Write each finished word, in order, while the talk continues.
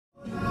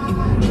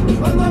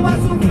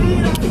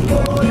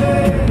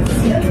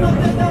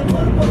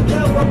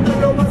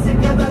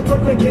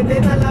Hello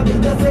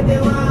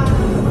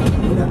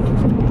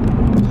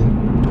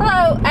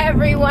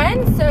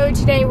everyone, so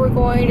today we're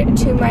going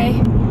to my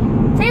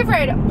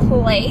favorite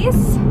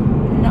place,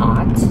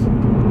 not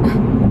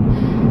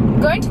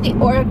going to the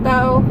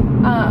Ortho.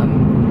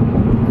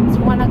 It's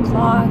 1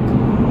 o'clock.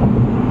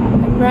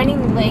 I'm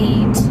running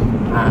late.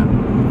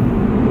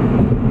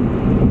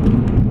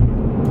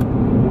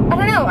 I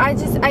don't know, I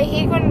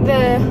hate going to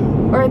the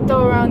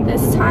Ortho around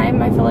this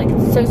time. I feel like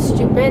it's so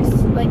stupid.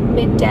 It's like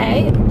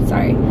midday,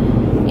 sorry.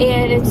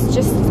 And it's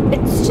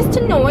just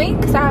annoying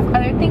because I have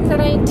other things that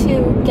I need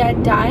to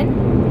get done.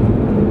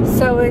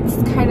 So it's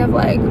kind of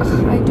like,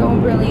 ugh, I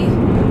don't really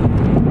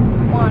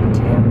want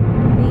to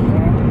be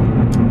here.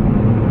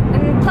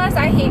 And plus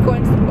I hate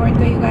going to the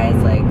Ortho, you guys.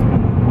 Like,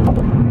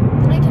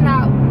 I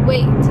cannot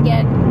wait to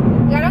get,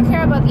 like, I don't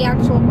care about the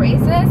actual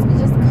braces, but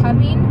just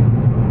coming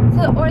to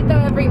the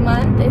Ortho every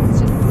month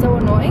is just so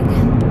annoying.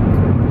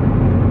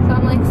 So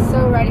I'm like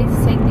so ready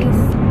to take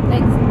these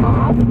things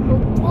off.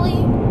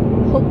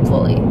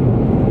 Hopefully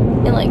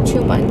in like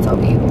 2 months I'll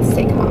be able to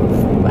take them off,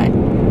 but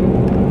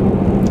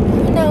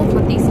who knows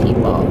with these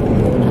people,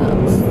 who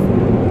knows.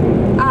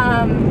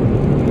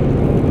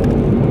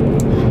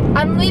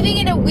 I'm leaving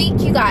in a week,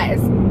 you guys.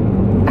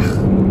 Ugh.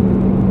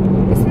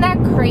 Isn't that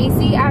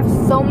crazy? I have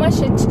so much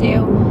shit to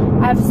do.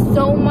 I have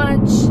so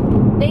much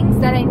things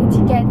that I need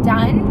to get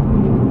done.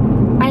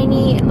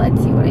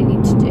 Let's see what I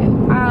need to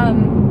do.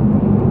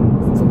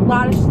 It's a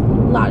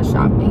lot of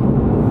shopping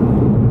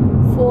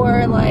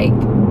for like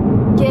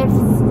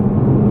gifts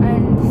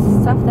and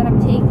stuff that I'm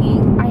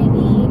taking. I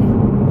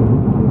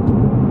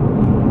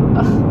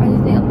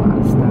just need a lot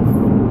of stuff.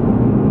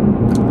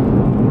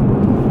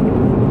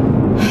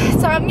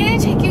 So I'm gonna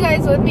take you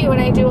guys with me when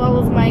I do all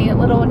of my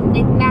little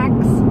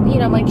knickknacks, you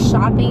know, like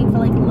shopping for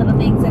like little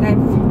things that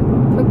I've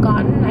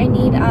forgotten. I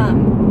need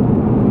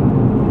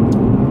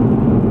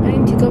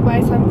to go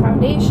buy some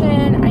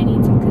foundation, I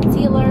need some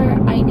concealer,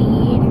 I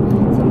need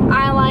some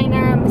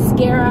eyeliner,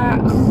 mascara.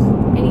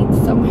 Ugh, I need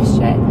so much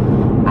shit.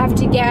 I have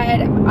to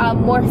get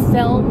more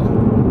film,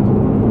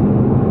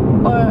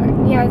 or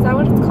yeah, is that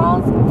what it's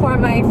called? For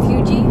my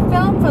Fuji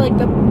film, for like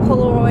the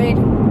Polaroid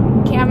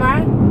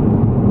camera.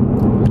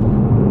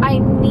 I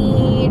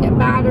need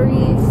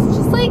batteries,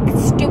 just like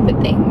stupid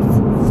things,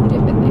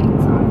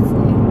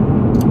 honestly.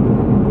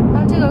 I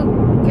have to go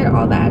get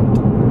all that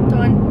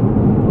done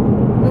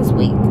this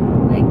week,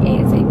 like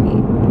ASAP.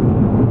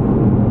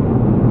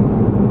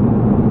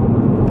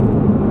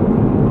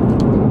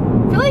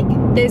 I feel like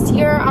this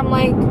year I'm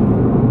like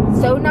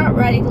so not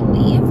ready to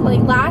leave.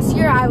 Like last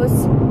year I was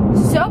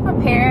so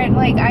prepared,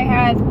 like I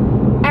had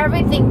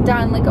everything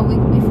done like a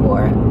week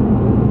before.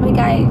 Like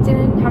I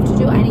didn't have to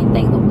do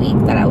anything the week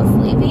that I was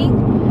leaving,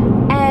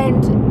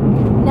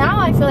 and now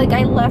I feel like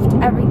I left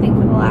everything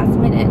for the last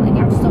minute. Like I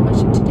have so much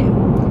shit to do.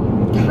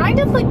 Kind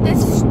of like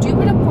this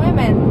stupid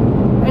appointment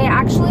that I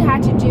actually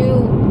had to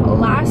do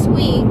last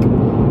week,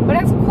 but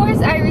of course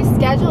I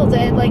rescheduled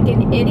it like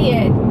an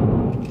idiot.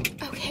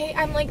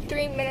 I'm like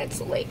 3 minutes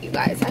late, you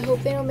guys. I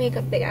hope they don't make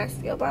a big ass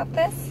deal about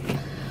this.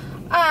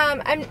 I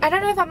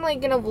don't know if I'm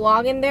like gonna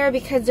vlog in there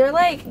because they're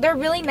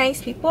really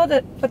nice people,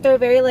 but they're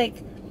very like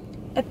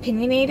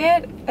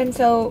opinionated, and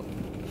so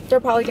they're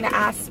probably gonna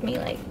ask me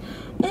like,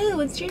 oh,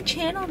 what's your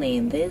channel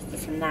name, this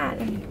and that,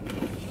 and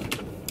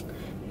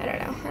I don't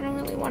know, I don't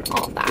really want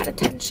all that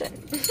attention.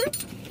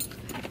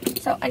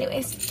 So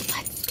anyways,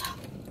 let's go.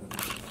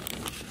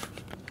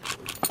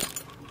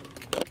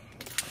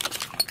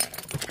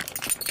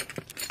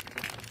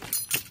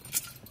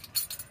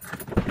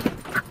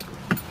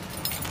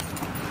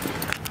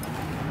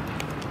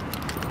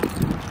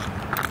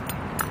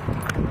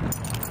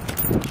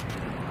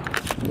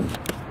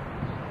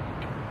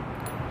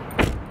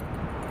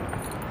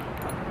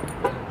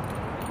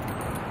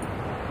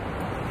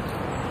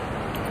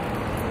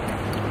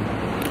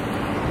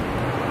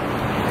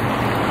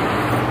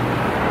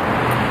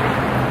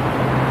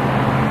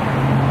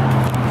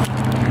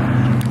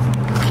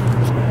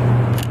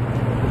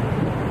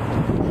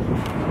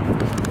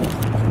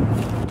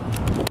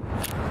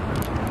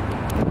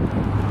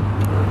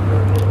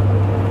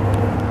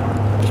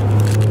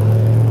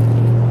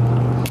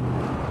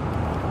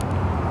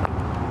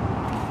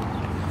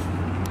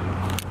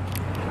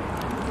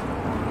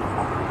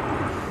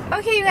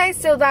 Okay, you guys,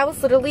 so that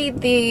was literally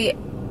the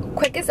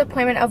quickest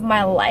appointment of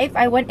my life.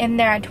 I went in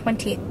there at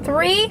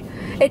 23.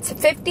 It's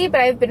 50,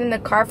 but I've been in the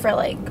car for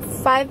like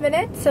 5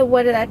 minutes. So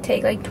what did that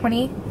take? Like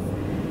 20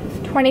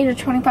 to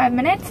 25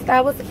 minutes.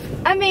 That was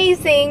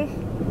amazing.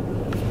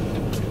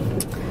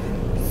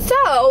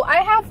 So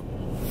I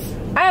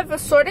have a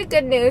sort of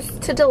good news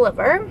to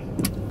deliver.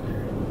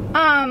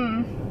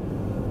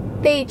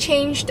 They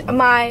changed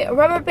my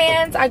rubber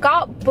bands. I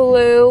got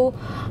blue.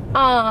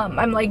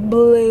 I'm like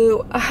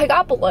blue. I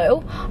got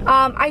blue.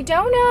 I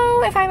don't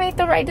know if I made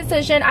the right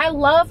decision. I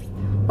love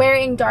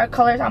wearing dark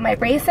colors on my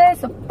braces,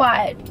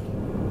 but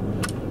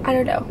I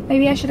don't know.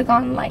 Maybe I should have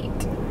gone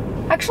light.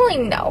 Actually,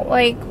 no.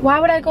 Like, why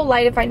would I go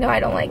light if I know I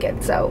don't like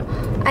it? So,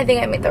 I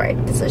think I made the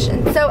right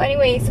decision. So,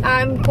 anyways,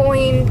 I'm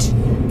going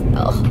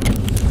to...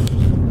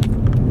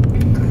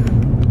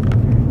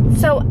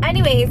 So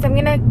anyways, I'm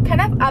gonna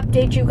kind of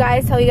update you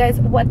guys, tell you guys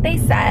what they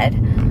said.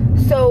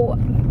 So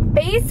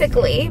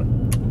basically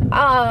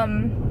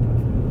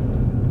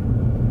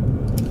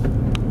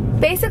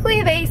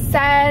they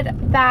said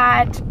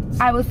that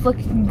I was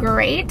looking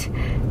great,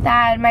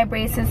 that my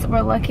braces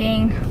were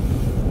looking,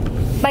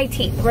 my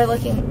teeth were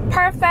looking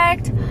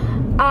perfect.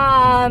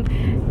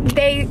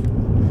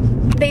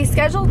 They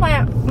scheduled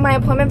my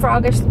appointment for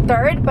August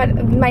 3rd, but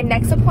my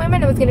next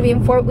appointment, it was gonna be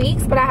in 4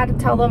 weeks, but I had to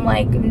tell them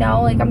like,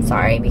 no, like I'm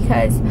sorry,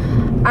 because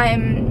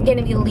I'm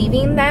gonna be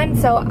leaving then.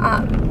 So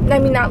I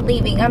mean, not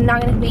leaving, I'm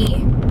not gonna be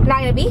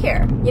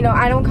here, you know.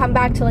 I don't come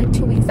back till like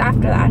 2 weeks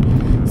after that.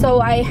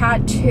 So I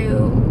had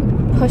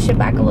to push it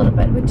back a little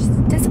bit, which is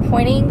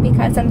disappointing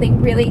because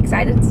something really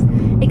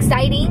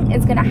exciting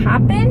is gonna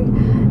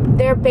happen.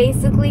 They're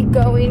basically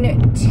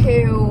going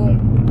to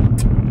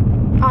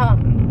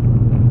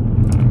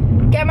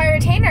get my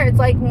retainers,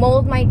 like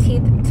mold my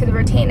teeth to the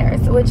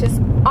retainers, which is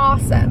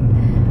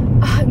awesome.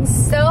 I'm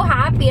so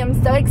happy, I'm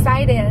so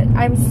excited.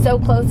 I'm so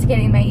close to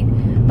getting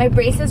my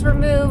braces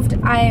removed.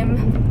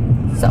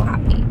 I'm so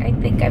happy. I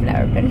think I've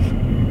never been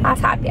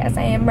as happy as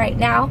I am right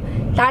now.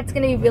 That's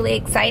gonna be really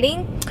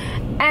exciting.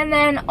 And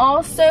then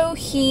also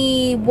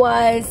he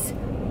was,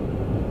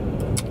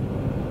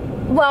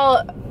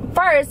 well,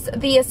 first,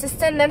 the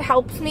assistant that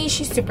helps me,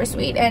 she's super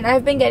sweet, and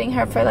I've been getting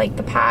her for like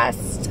the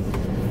past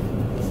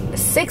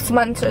 6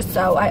 months or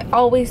so. I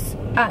always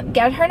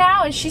get her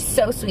now, and she's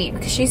so sweet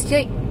because she's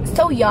like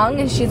so young,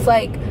 and she's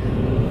like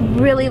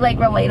really like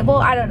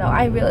relatable. I don't know,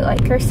 I really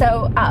like her.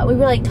 So we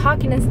were like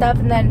talking and stuff,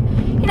 and then,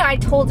 you know, I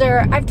told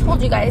her, I've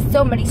told you guys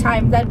so many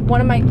times that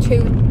one of my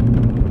tooth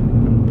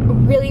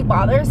really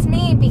bothers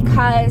me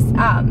because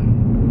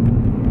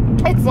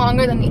it's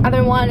longer than the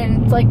other one,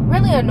 and it's like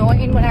really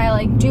annoying when I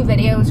like do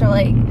videos or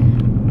like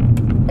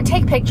I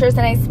take pictures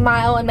and I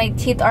smile and my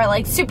teeth are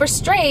like super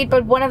straight,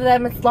 but one of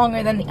them is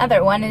longer than the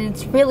other one, and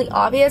it's really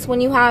obvious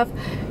when you have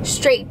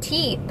straight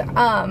teeth.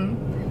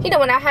 You know,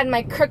 when I had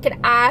my crooked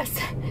ass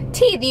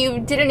teeth, you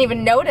didn't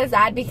even notice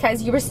that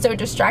because you were so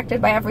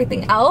distracted by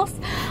everything else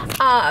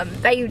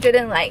that you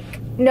didn't like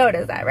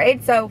notice that,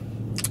 right? So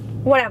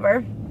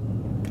whatever.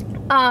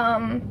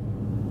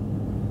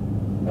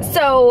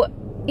 So,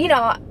 you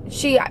know,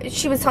 she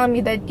was telling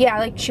me that, yeah,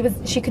 like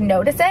she could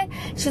notice it.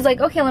 She's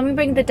like, okay, let me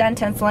bring the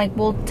dentist, like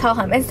we'll tell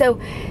him. And so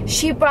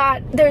she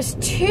brought, there's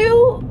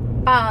 2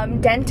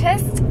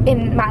 dentists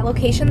in my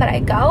location that I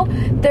go.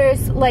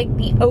 There's like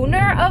the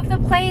owner of the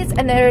place,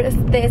 and there's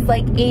this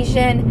like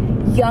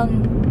Asian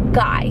young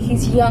guy.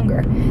 He's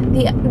younger.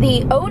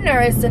 The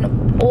owner is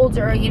an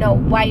older, you know,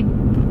 white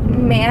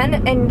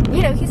man, and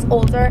you know, he's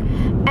older,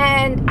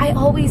 and I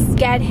always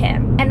get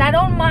him, and I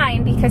don't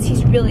mind because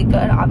he's really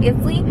good,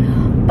 obviously,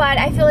 but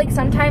I feel like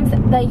sometimes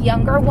the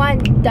younger one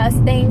does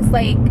things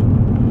like,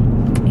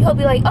 he'll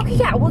be like, okay,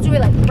 yeah, we'll do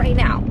it like right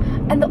now,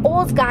 and the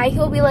old guy,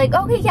 he'll be like,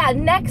 okay, yeah,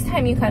 next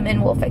time you come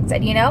in we'll fix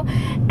it, you know.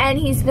 And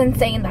he's been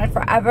saying that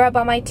forever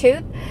about my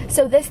tooth.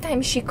 So this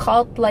time she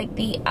called like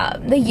the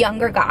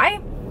younger guy,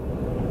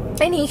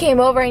 and he came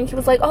over and he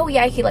was like, oh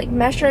yeah, he like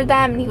measured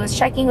them and he was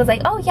checking, he was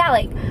like, oh yeah,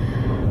 like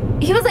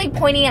he was like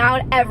pointing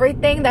out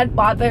everything that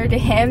bothered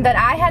him that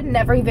I had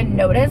never even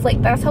noticed.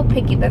 Like, that's how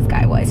picky this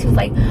guy was. He was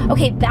like,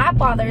 okay, that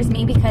bothers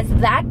me because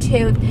that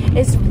tooth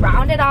is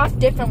rounded off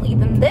differently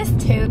than this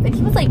tooth. And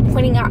he was like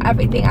pointing out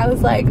everything. I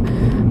was like,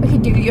 okay,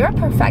 dude, you're a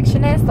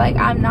perfectionist. Like,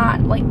 I'm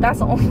not. Like, that's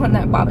the only one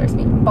that bothers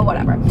me, but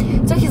whatever.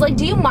 So he's like,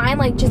 do you mind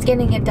like just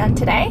getting it done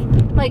today?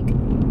 Like,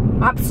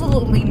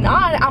 absolutely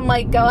not. I'm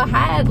like, go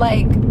ahead,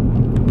 like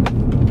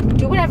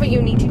do whatever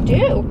you need to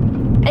do.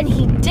 And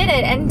he did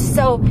it. And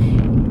so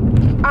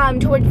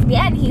towards the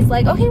end, he's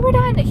like, okay, we're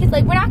done. He's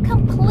like, we're not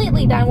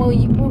completely done.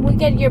 When we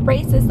get your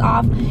braces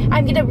off,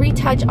 I'm gonna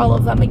retouch all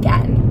of them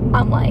again.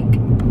 I'm like,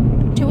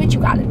 do what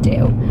you gotta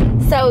do.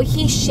 So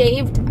he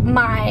shaved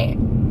my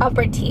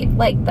upper teeth,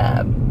 like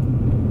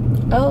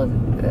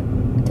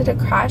did a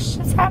crash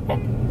just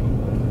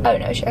happen? Oh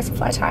no, she has a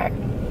flat tire.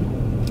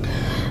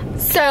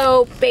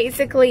 So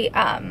basically,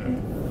 yeah,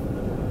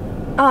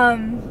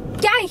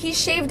 he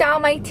shaved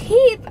down my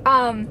teeth,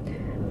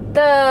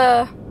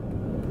 the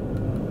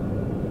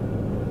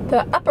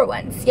upper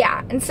ones,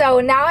 yeah. And so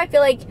now I feel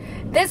like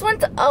this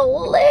one's a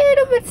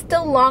little bit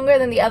still longer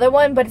than the other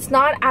one, but it's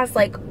not as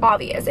like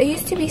obvious. It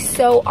used to be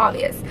so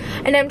obvious.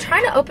 And I'm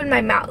trying to open my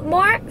mouth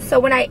more, so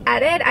when I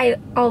edit,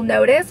 I'll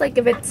notice like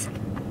if it's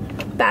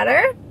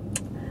better.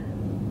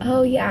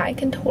 Oh yeah, I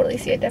can totally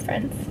see a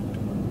difference.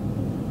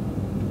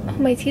 Oh,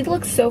 my teeth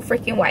look so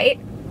freaking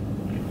white.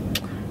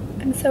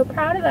 I'm so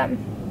proud of them.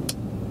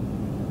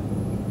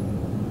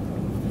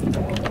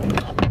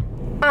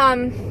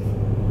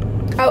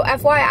 Oh,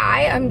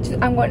 FYI,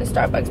 I'm going to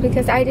Starbucks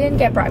because I didn't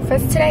get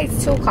breakfast today.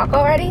 It's 2 o'clock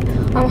already.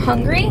 I'm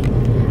hungry,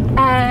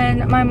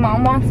 and my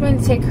mom wants me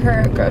to take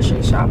her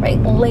grocery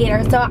shopping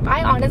later. So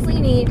I honestly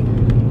need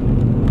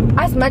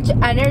as much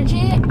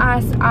energy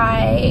as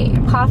I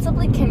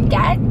possibly can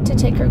get to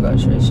take her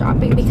grocery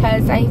shopping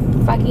because I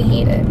fucking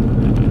hate it.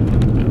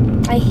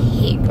 I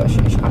hate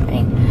grocery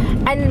shopping.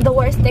 And the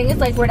worst thing is,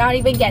 like, we're not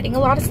even getting a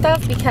lot of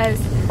stuff because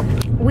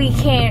we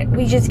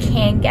just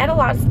can't get a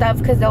lot of stuff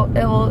because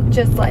it'll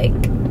just like,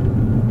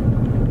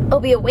 it'll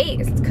be a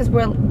waste because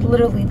we're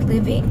literally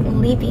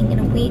leaving in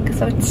a week.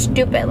 So it's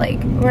stupid. Like,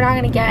 we're not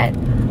gonna get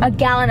a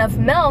gallon of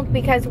milk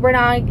because we're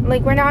not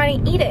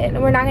gonna eat it.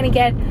 We're not gonna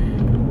get,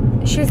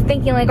 she was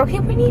thinking like, okay,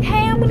 we need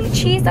ham, we need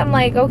cheese. I'm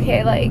like,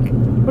 okay, like,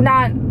 we're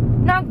not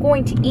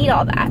going to eat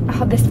all that.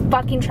 Oh, this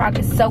fucking truck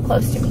is so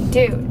close to me,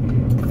 dude.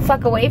 Get the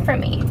fuck away from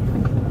me.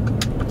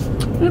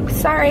 Oops,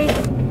 sorry.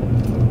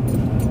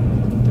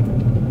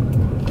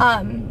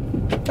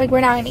 Like,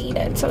 we're not gonna eat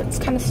it, so it's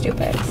kind of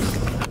stupid.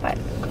 But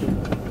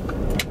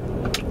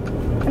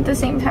at the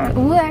same time,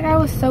 ooh, that guy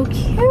was so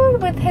cute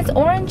with his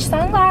orange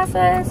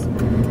sunglasses.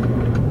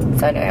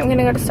 So anyway, I'm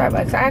gonna go to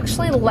Starbucks. I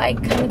actually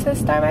like coming to the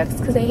Starbucks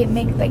because they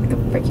make like the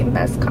freaking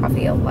best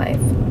coffee of life.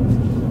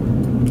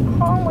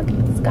 Oh, look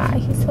at this guy.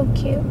 He's so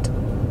cute.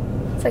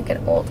 It's like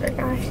an older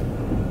guy.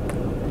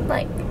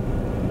 Like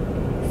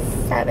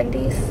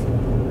 70s,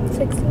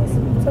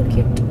 60s. So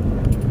cute.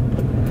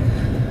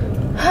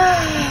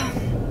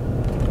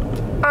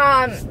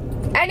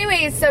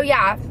 Anyways, so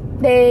yeah,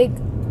 they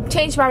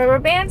changed my rubber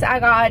bands. I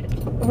got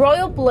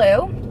royal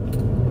blue.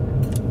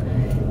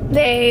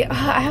 I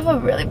have a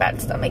really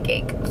bad stomach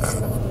ache.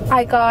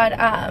 I got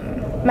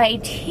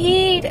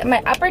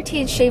my upper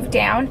teeth shaved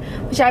down,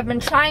 which I've been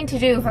trying to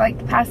do for like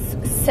the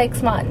past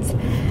 6 months.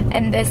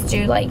 And this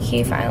dude, like,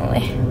 he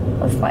finally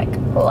was like,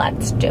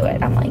 let's do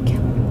it. I'm like,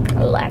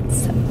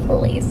 let's,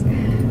 please.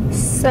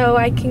 So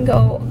I can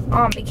go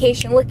on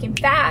vacation looking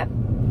fat.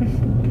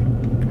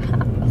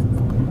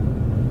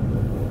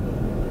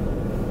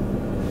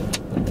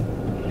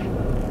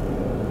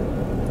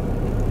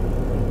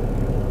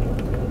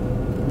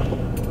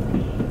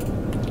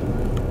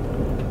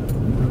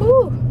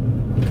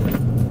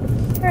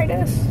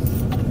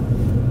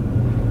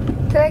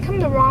 Did I come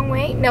the wrong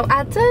way? No,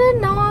 I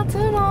didn't.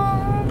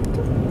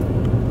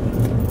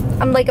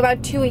 Like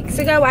about 2 weeks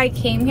ago, I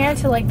came here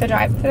to like the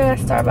drive-thru at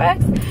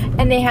Starbucks,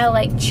 and they had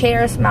like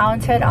chairs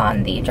mounted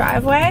on the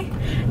driveway,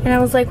 and I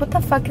was like, what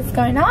the fuck is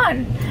going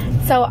on?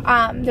 So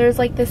there's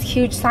like this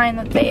huge sign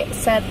that they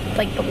said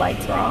like the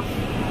lights were off.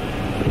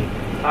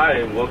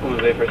 Hi, welcome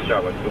to the first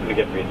Starbucks. What can we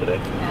get for you today?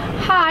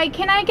 Hi,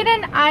 can I get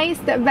an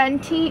iced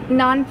venti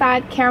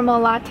non-fat caramel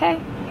latte?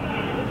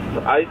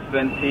 Iced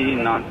venti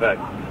non-fat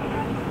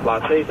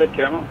latte, you said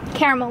caramel?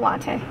 Caramel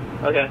latte.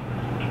 Okay.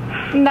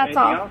 And that's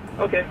all. Else?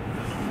 Okay.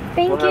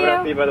 Thank you. We'll have it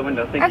out for you by the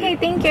window. Thank you. Okay,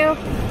 thank you.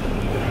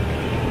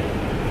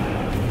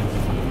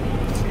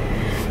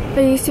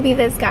 There used to be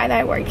this guy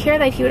that worked here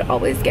that he would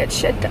always get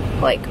shit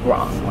like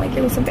wrong. Like,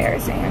 it was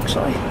embarrassing,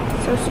 actually.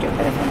 So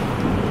stupid of him.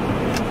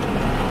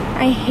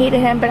 I hated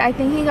him, but I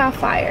think he got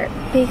fired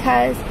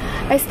because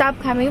I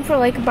stopped coming for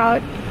like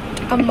about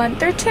a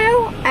month or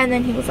two, and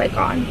then he was like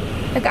gone.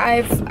 Like,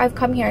 I've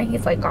come here and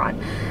he's like gone.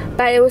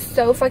 But it was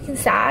so fucking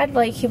sad.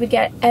 Like, he would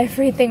get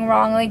everything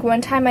wrong. Like,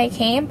 one time I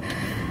came,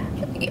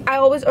 I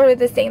always ordered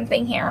the same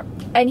thing here,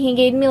 and he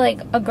gave me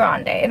like a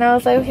grande, and I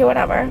was like, okay,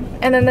 whatever.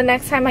 And then the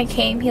next time I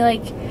came, he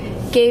like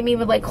gave me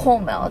with like whole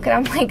milk, and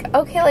I'm like,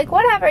 okay, like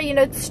whatever, you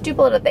know, it's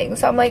stupid little thing.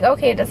 So I'm like,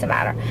 okay, it doesn't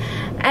matter.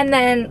 And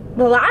then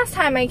the last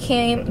time I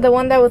came, the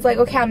one that was like,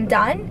 okay, I'm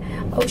done.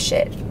 Oh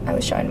shit, I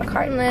was showing my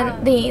card. And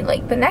then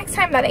the next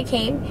time that I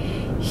came,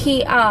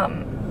 he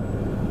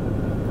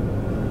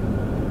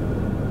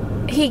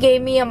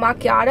gave me a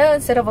macchiato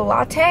instead of a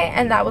latte,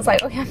 and that was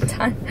like, okay, I'm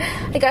done.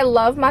 Like, I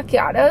love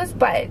macchiatos,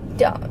 but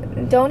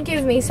don't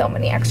give me so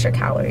many extra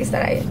calories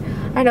that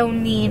I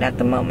don't need at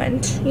the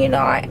moment. You know,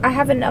 I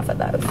have enough of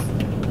those.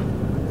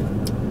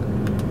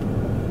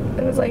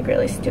 It was like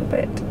really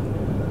stupid.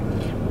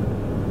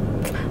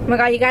 Oh my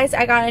god, you guys,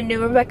 I got a new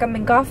Rebecca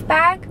Minkoff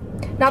bag.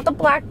 Not the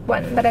black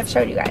one that I've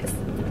showed you guys.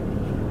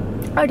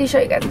 I already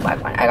showed you guys the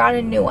black one. I got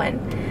a new one,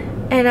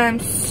 and I'm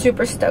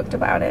super stoked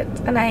about it.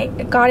 And I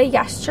got it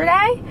yesterday.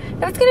 I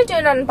was gonna do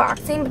an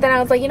unboxing, but then I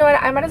was like, you know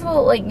what, I might as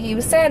well like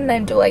use it and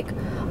then do like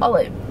a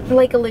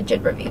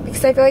legit review,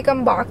 because I feel like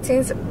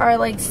unboxings are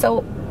like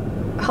so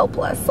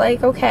helpless.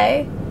 Like,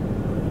 okay,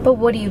 but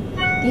what do you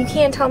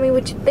can't tell me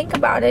what you think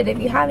about it if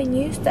you haven't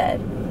used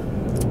it.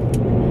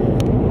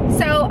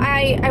 So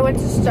I went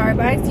to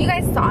Starbucks. You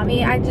guys saw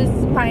me.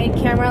 My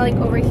camera like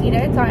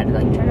overheated, so I had to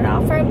like turn it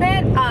off for a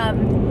bit.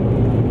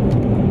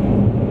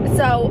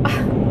 So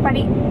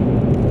buddy,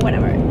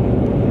 whatever.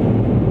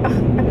 Ugh,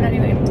 I'm not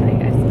even gonna tell you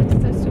guys.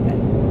 It's so stupid.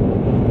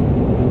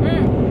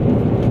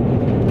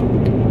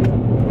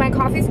 My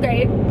coffee's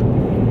great.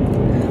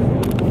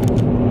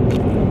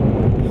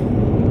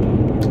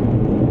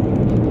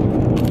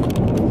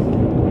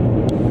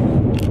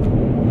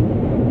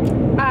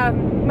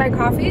 My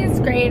coffee is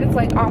great. It's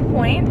like on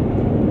point.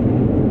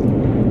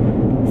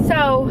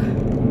 So,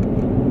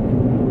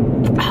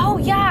 oh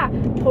yeah,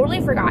 totally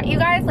forgot, you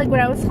guys. Like,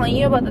 when I was telling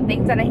you about the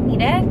things that I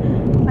needed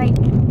like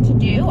to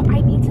do,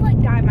 I need to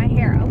like dye my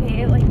hair.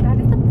 Okay, like that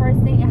is the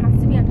first thing. It has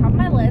to be on top of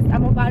my list.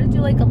 I'm about to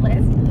do like a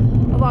list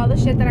of all the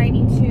shit that I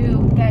need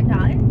to get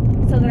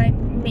done so that I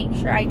make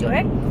sure I do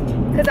it.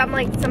 Because I'm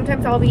like,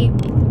 sometimes I'll be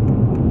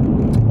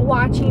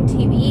watching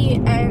TV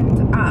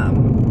and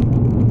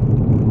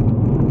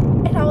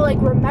I'll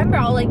like remember,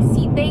 I'll like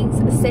see things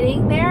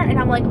sitting there and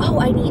I'm like, oh,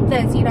 I need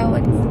this, you know,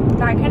 it's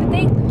that kind of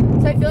thing.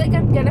 So I feel like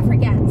I'm gonna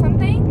forget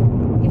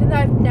something, even though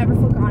I've never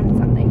forgotten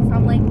something. So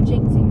I'm like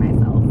jinxing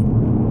myself.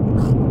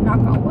 Knock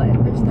on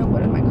wood. There's no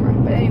wood in my car.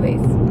 But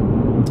anyways.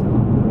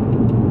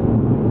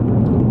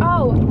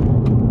 Oh,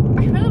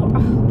 I really,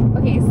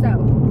 okay, so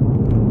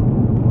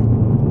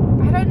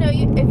I don't know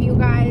if you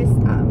guys,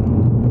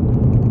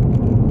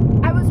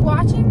 I was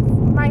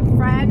watching, my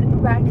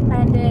friend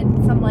recommended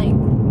some like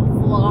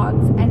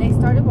vlogs and I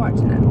started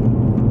watching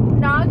them.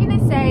 Not gonna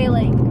say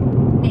like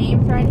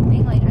names or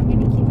anything, like I'm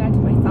gonna keep that to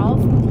myself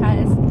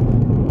because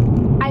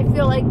I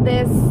feel like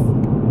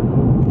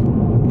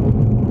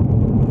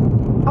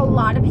a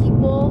lot of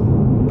people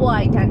will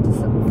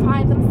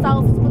identify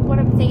themselves with what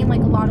I'm saying,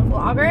 like a lot of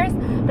vloggers,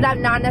 but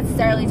I'm not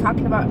necessarily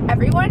talking about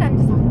everyone, I'm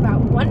just talking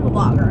about one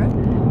vlogger,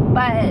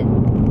 but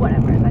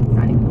whatever, that's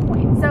not even the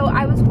point. So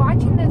I was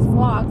watching this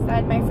vlogs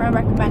that my friend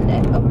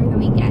recommended over the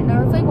weekend.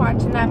 I was like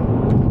watching them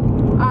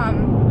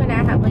when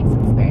I had like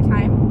some spare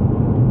time.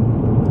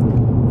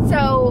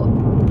 So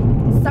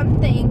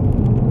something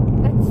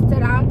that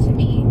stood out to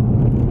me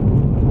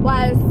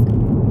was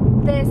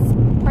this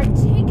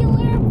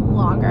particular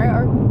vlogger,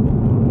 or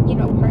you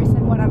know,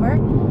 person, whatever.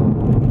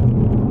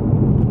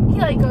 He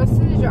like goes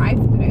to the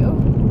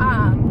drive-thru,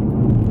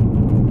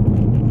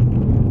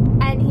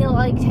 and he'll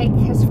like take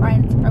his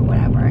friends or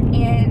whatever,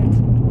 and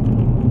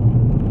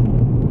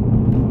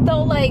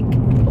they'll like,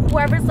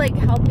 whoever's like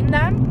helping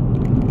them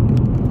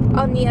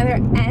on the other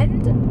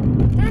end,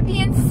 they're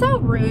being so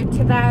rude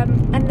to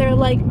them, and they're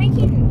like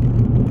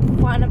making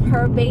fun of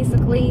her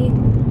basically,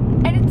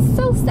 and it's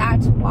so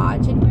sad to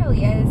watch. It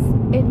really is.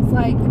 It's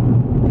like,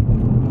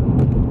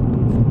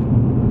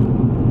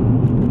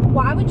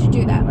 why would you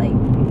do that? Like,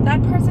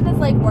 that person is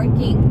like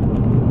working,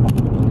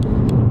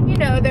 you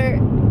know, they're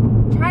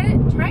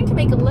trying to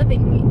make a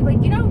living.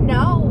 Like, you don't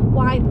know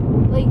why,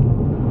 like,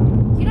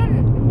 you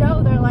don't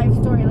know their life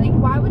story. Like,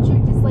 why would you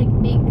just like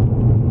make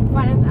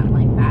fun of them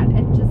like that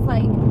and just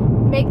like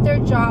make their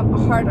job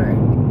harder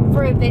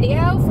for a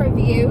video, for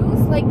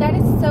views? Like, that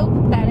is so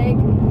pathetic.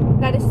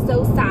 That is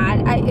so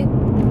sad.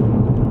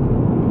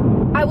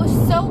 I was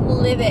so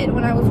livid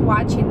when I was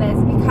watching this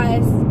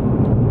because,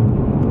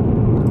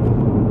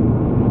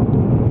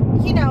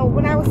 you know,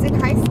 when I was in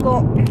high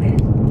school,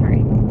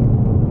 sorry,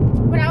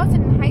 when I was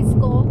in high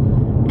school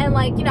and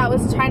like, you know, I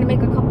was trying to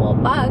make a couple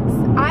of bucks,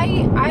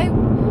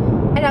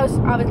 and I was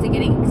obviously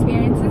getting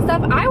experience and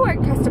stuff. I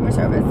worked customer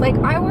service. Like,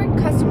 I worked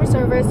customer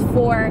service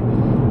for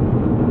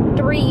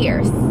 3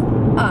 years.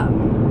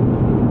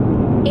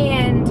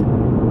 And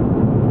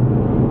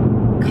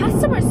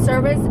customer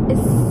service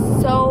is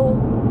so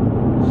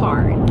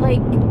hard.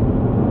 Like,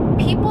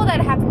 people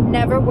that have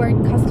never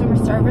worked customer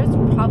service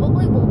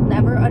probably will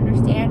never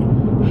understand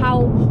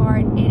how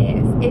hard it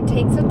is. It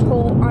takes a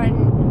toll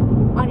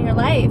on your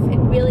life. It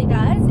really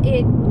does.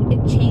 It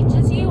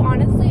changes you.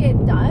 Honestly,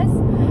 it does.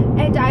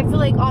 And I feel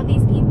like all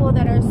these people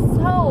that are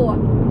so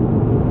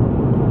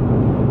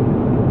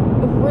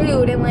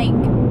rude and like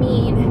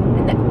mean,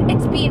 and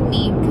it's being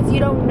mean because you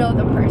don't know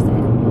the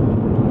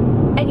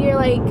person, and you're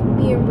like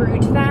being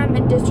rude to them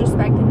and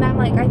disrespecting them.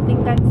 Like, I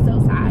think that's so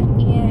sad,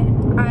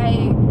 and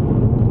I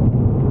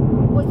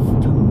was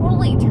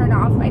totally turned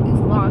off by these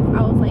vlogs.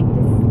 I was like,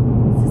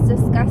 this is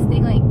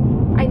disgusting. Like,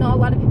 I know a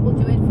lot of people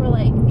do it for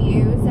like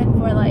views and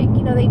for like,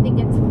 you know, they think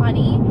it's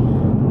funny.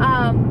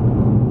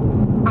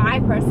 I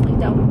personally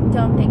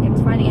don't think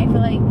it's funny. I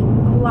feel like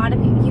a lot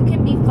of people, you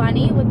can be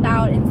funny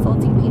without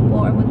insulting people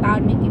or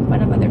without making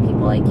fun of other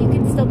people. Like, you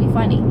can still be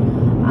funny.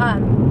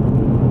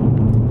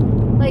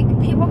 Like,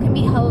 people can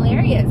be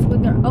hilarious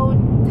with their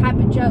own type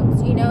of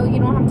jokes, you know? You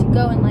don't have to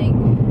go and like,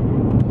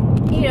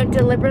 you know,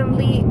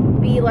 deliberately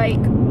be like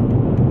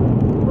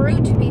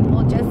rude to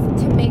people just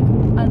to make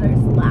others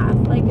laugh.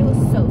 Like, it was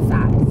so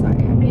sad.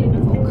 Sorry, I'm getting a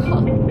phone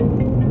call.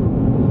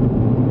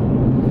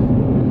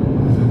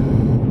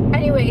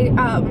 Anyway,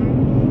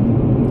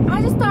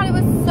 I just thought it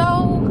was so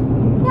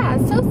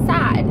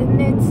sad.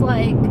 And it's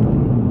like,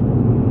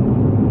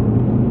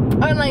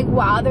 I'm like,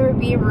 wow, they were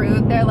being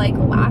rude. They're like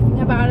laughing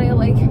about it,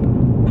 like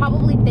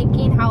probably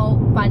thinking how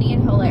funny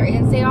and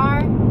hilarious they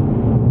are,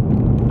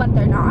 but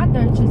they're not.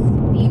 They're just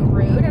being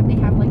rude, and they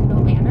have like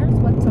no manners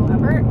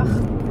whatsoever.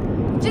 Ugh.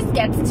 It just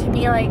gets to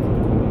me, like,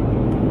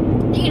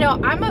 you know,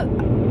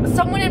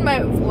 someone in my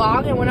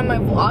vlog, in one of my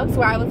vlogs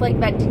where I was like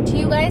venting to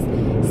you guys,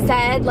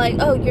 said like,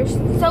 oh, you're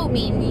so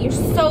mean, you're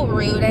so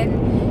rude, and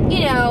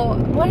you know,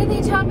 what did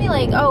they tell me?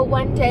 Like, oh,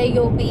 one day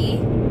you'll be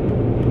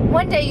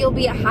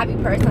a happy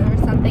person or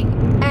something.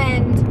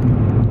 And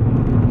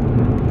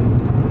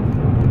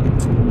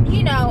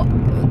you know,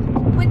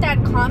 with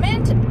that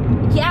comment,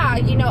 yeah,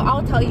 you know,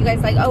 I'll tell you guys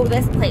like, oh,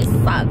 this place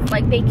sucks,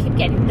 like they keep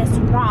getting this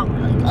wrong,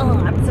 like, oh,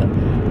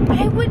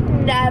 I would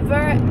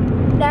never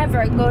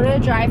go to a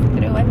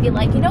drive-thru and be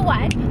like, you know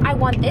what, I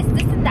want this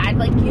and that,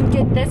 like, you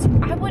did this.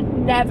 I would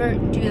never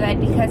do that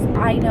because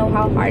I know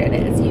how hard it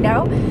is, you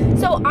know?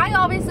 So I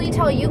obviously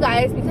tell you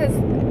guys because,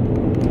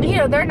 you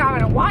know, they're not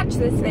gonna watch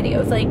this video.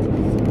 It's like,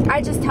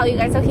 I just tell you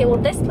guys, okay, well,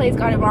 this place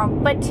got it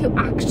wrong. But to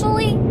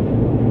actually,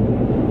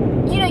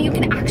 you know, you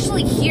can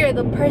actually hear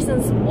the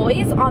person's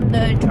voice on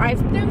the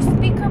drive-thru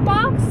speaker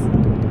box,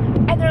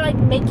 and they're like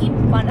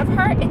making fun of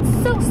her. It's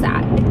so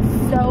sad.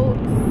 It's so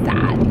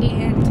sad.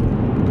 And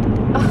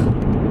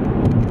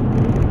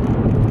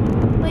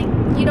like,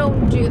 you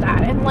don't do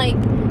that. And like,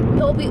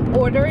 they'll be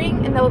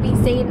ordering and they'll be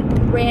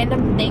saying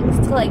random things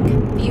to like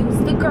confuse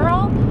the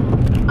girl.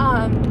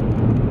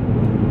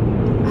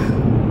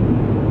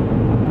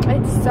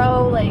 It's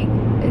so like,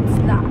 it's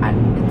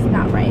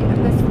not right.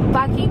 And this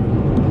fucking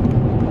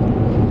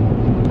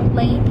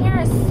lane here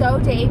is so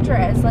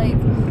dangerous. Like,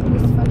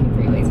 this fucking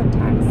freeway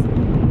sometimes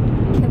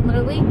can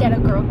literally get a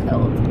girl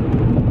killed.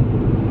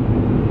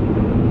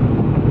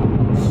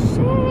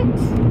 Shit.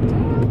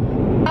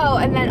 Oh,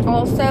 and then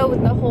also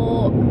with the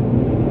whole,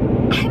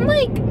 I'm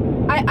like,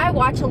 I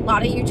watch a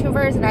lot of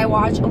YouTubers and I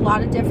watch a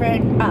lot of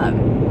different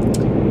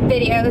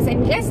videos,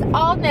 and you guys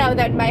all know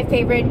that my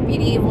favorite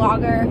beauty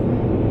vlogger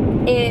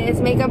is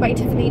Makeup by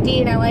Tiffany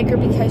D, and I like her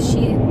because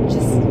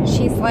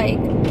she's like,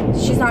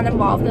 she's not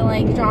involved in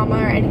like drama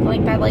or anything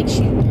like that. Like,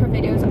 her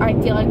videos I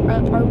feel like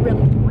are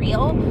really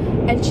real,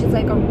 and she's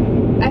like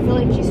I feel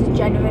like she's a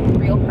genuine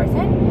real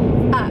person.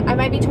 I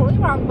might be totally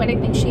wrong, but I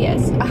think she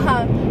is,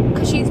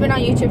 because she's been on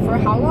YouTube for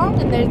how long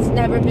and there's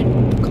never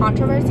been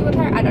controversy with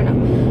her. I don't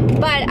know.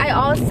 But I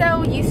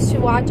also used to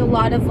watch a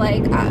lot of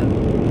like I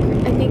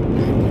think,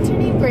 what's her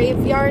name,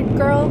 Graveyard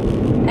Girl,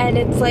 and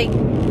it's like,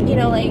 you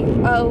know, like,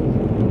 oh,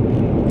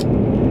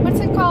 what's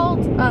it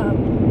called,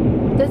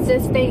 does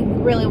this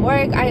thing really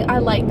work? I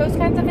like those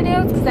kinds of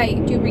videos because I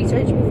do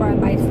research before I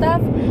buy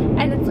stuff,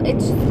 and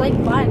it's just like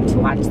fun to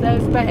watch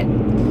those. But I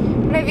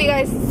don't know if you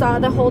guys saw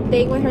the whole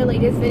thing with her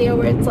latest video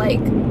where it's like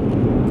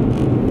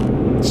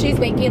she's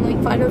making like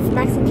fun of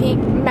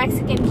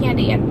Mexican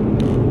candy,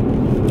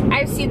 and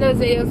I've seen those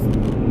videos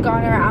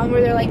gone around where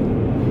they're like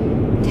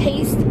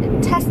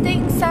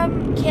testing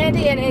some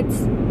candy, and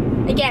it's,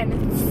 again,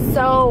 it's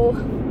so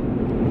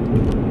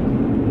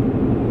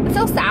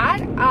sad,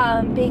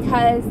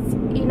 because,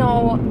 you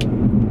know,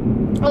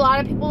 a lot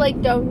of people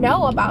like don't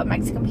know about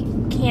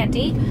Mexican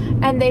candy,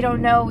 and they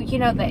don't know, you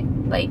know, that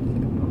like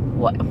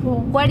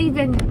what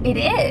even it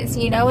is,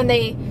 you know, and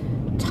they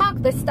talk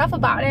this stuff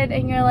about it,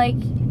 and you're like,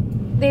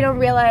 they don't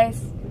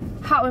realize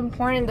how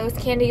important those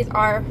candies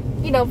are,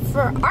 you know,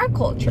 for our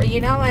culture, you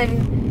know,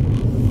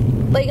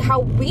 and like how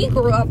we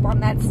grew up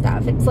on that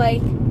stuff. It's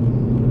like,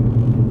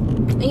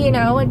 you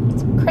know,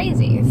 it's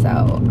crazy. So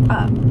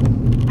I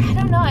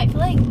don't know, I feel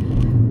like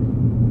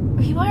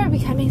people are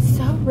becoming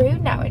so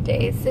rude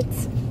nowadays.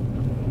 It's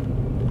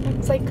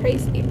like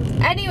crazy.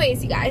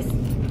 Anyways, you guys,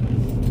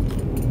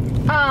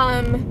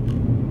 I'm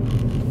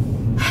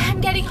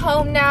getting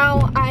home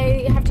now.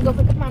 I have to go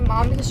pick up my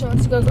mom because she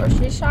wants to go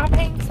grocery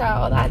shopping,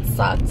 so that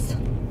sucks.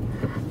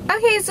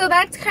 Okay, so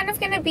that's kind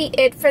of gonna be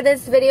it for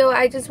this video.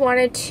 I just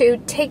wanted to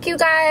take you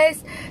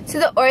guys to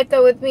the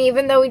Ortho with me,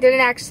 even though we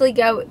didn't actually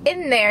go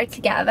in there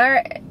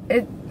together.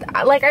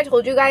 Like I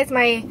told you guys,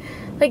 like,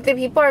 the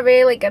people are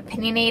very like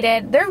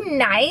opinionated. They're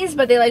nice,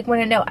 but they like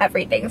want to know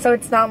everything, so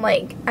it's not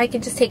like I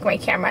can just take my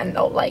camera and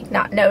they'll like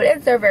not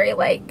notice. They're very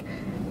like,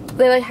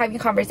 they like having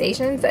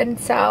conversations, and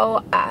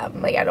so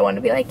like, I don't want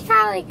to be like,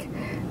 yeah, like,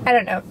 I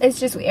don't know, it's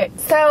just weird.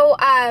 So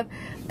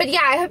but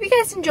yeah, I hope you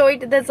guys enjoyed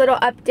this little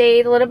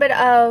update, a little bit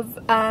of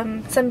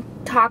some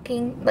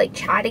talking, like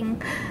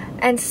chatting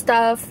and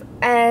stuff.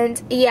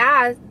 And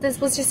yeah,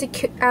 this was just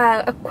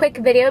a quick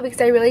video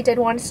because I really did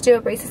want to do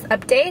a braces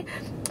update.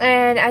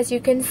 And as you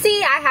can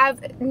see, I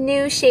have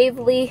new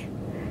shavedly,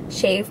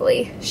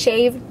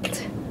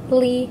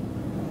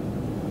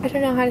 I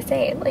don't know how to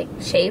say it, like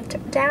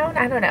shaved down,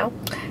 I don't know,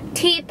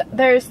 teeth.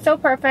 They're so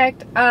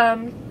perfect.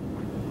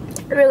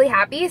 Really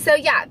happy. So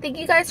yeah, thank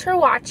you guys for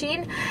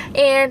watching,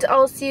 and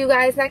I'll see you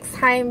guys next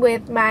time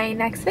with my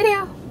next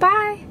video.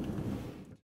 Bye.